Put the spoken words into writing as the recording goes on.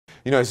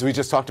You know, as we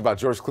just talked about,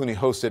 George Clooney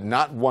hosted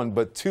not one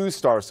but two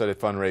star-studded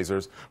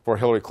fundraisers for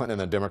Hillary Clinton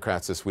and the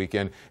Democrats this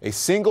weekend. A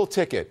single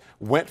ticket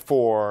went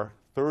for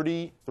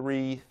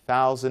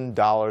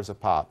 $33,000 a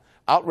pop.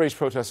 Outraged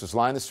protesters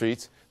lined the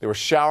streets. They were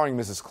showering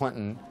Mrs.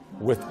 Clinton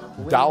with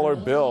dollar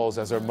bills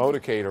as her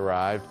motorcade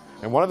arrived.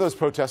 And one of those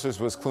protesters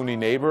was Clooney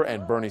neighbor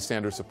and Bernie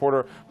Sanders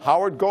supporter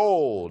Howard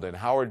Gold. And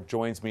Howard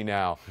joins me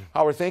now.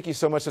 Howard, thank you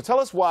so much. So tell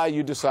us why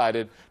you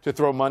decided to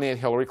throw money at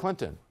Hillary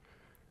Clinton.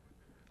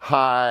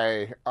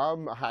 Hi.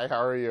 Hi,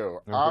 how are you?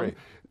 Great.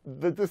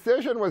 The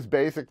decision was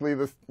basically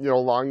this,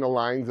 along the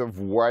lines of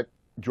what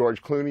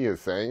George Clooney is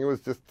saying. It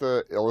was just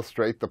to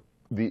illustrate the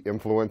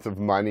influence of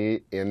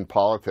money in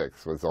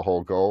politics was the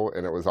whole goal,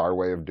 and it was our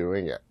way of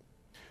doing it.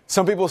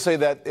 Some people say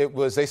that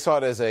they saw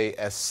it as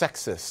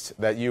sexist,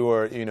 that you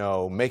were,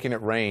 making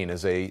it rain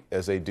as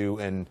they do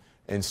in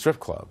strip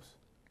clubs.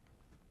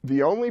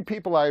 The only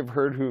people I've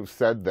heard who've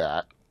said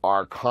that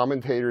are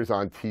commentators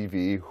on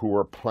TV who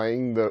are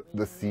playing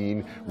the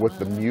scene with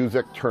the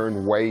music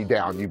turned way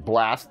down. You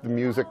blast the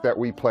music that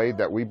we played,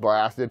 that we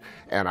blasted,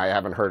 and I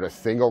haven't heard a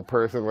single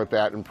person with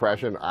that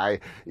impression.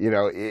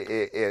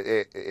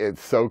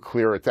 It's so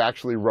clear. It's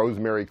actually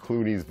Rosemary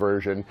Clooney's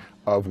version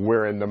of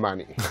 "We're in the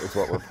Money" is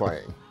what we're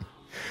playing.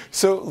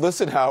 So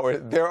listen,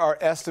 Howard, there are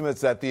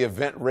estimates that the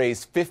event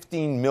raised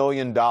 $15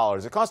 million. It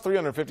cost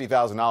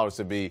 $350,000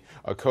 to be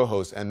a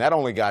co-host, and that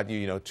only got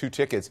you, two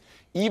tickets.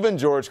 Even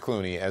George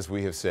Clooney, as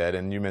we have said,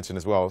 and you mentioned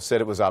as well,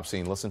 said it was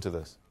obscene. Listen to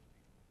this.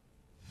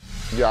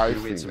 Yeah,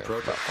 we had some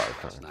protests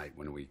last night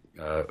when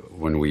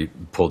we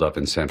pulled up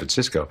in San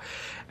Francisco,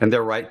 and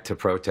they're right to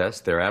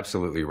protest. They're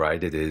absolutely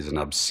right. It is an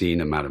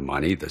obscene amount of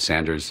money. The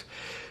Sanders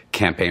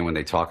campaign, when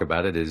they talk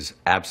about it, is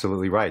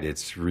absolutely right.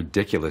 It's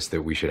ridiculous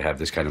that we should have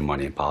this kind of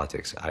money in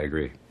politics. I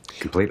agree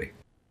completely.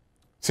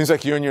 Seems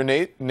like you and your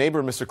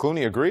neighbor, Mr.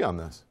 Clooney, agree on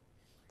this.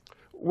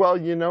 Well,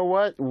 you know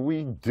what?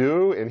 We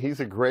do, and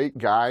he's a great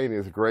guy, and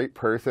he's a great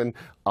person.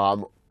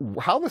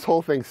 How this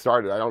whole thing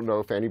started, I don't know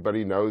if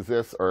anybody knows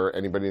this or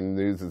anybody in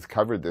the news has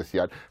covered this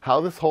yet.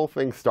 How this whole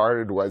thing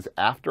started was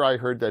after I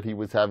heard that he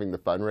was having the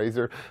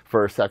fundraiser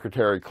for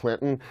Secretary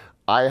Clinton,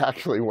 I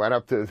actually went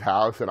up to his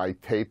house and I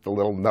taped a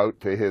little note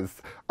to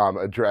his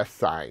address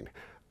sign.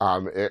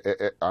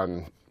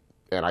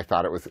 And I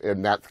thought it was,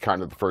 and that's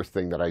kind of the first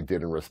thing that I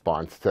did in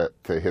response to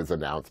his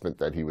announcement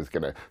that he was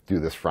going to do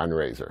this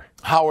fundraiser.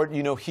 Howard,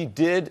 he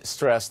did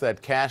stress that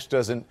the cash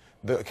doesn't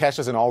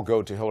all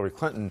go to Hillary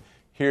Clinton.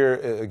 Here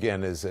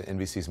again is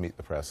NBC's Meet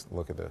the Press.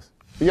 Look at this.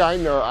 Yeah, I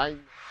know.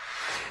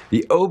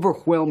 The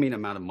overwhelming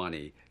amount of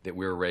money that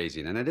we're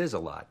raising, and it is a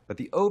lot, but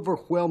the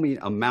overwhelming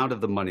amount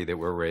of the money that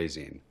we're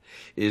raising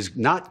is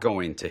not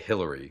going to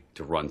Hillary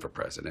to run for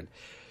president.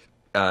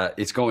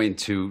 It's going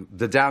to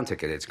the down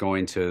ticket. It's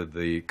going to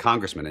the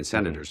congressmen and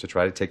senators to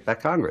try to take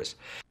back Congress.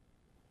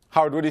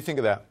 Howard, what do you think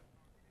of that?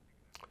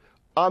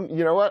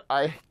 You know what?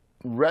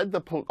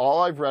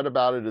 All I've read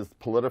about it is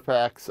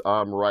PolitiFact's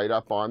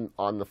write-up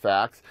on the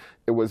facts.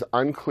 It was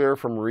unclear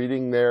from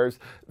reading theirs.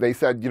 They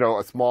said,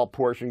 a small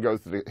portion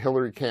goes to the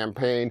Hillary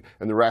campaign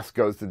and the rest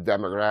goes to the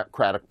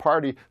Democratic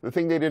Party. The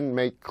thing they didn't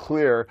make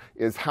clear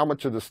is how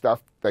much of the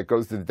stuff that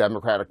goes to the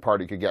Democratic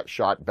Party could get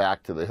shot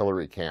back to the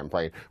Hillary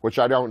campaign, which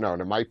I don't know.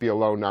 And it might be a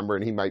low number,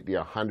 and he might be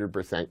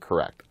 100%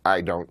 correct.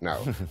 I don't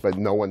know. But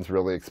no one's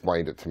really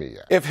explained it to me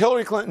yet. If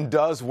Hillary Clinton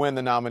does win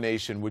the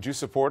nomination, would you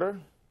support her?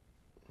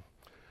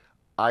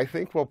 I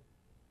think we'll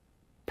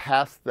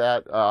pass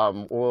that.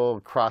 We'll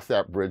cross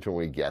that bridge when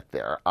we get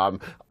there.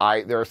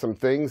 There are some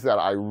things that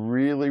I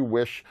really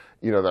wish,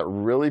 that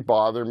really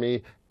bother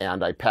me,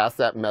 and I passed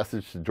that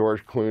message to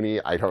George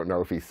Clooney. I don't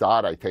know if he saw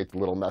it. I taped a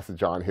little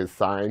message on his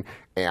sign,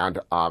 and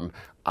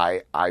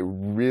I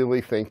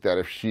really think that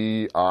if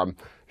she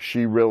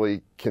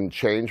really can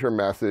change her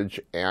message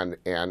and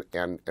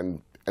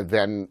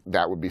then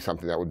that would be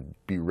something that would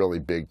be really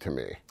big to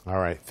me. All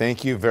right.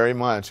 Thank you very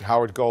much.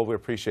 Howard Gold, we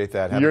appreciate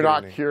that. You're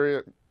not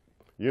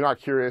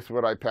curious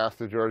what I passed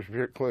to George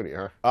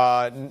Clooney,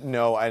 huh?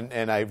 No,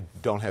 and I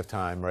don't have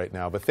time right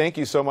now. But thank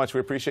you so much. We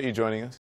appreciate you joining us.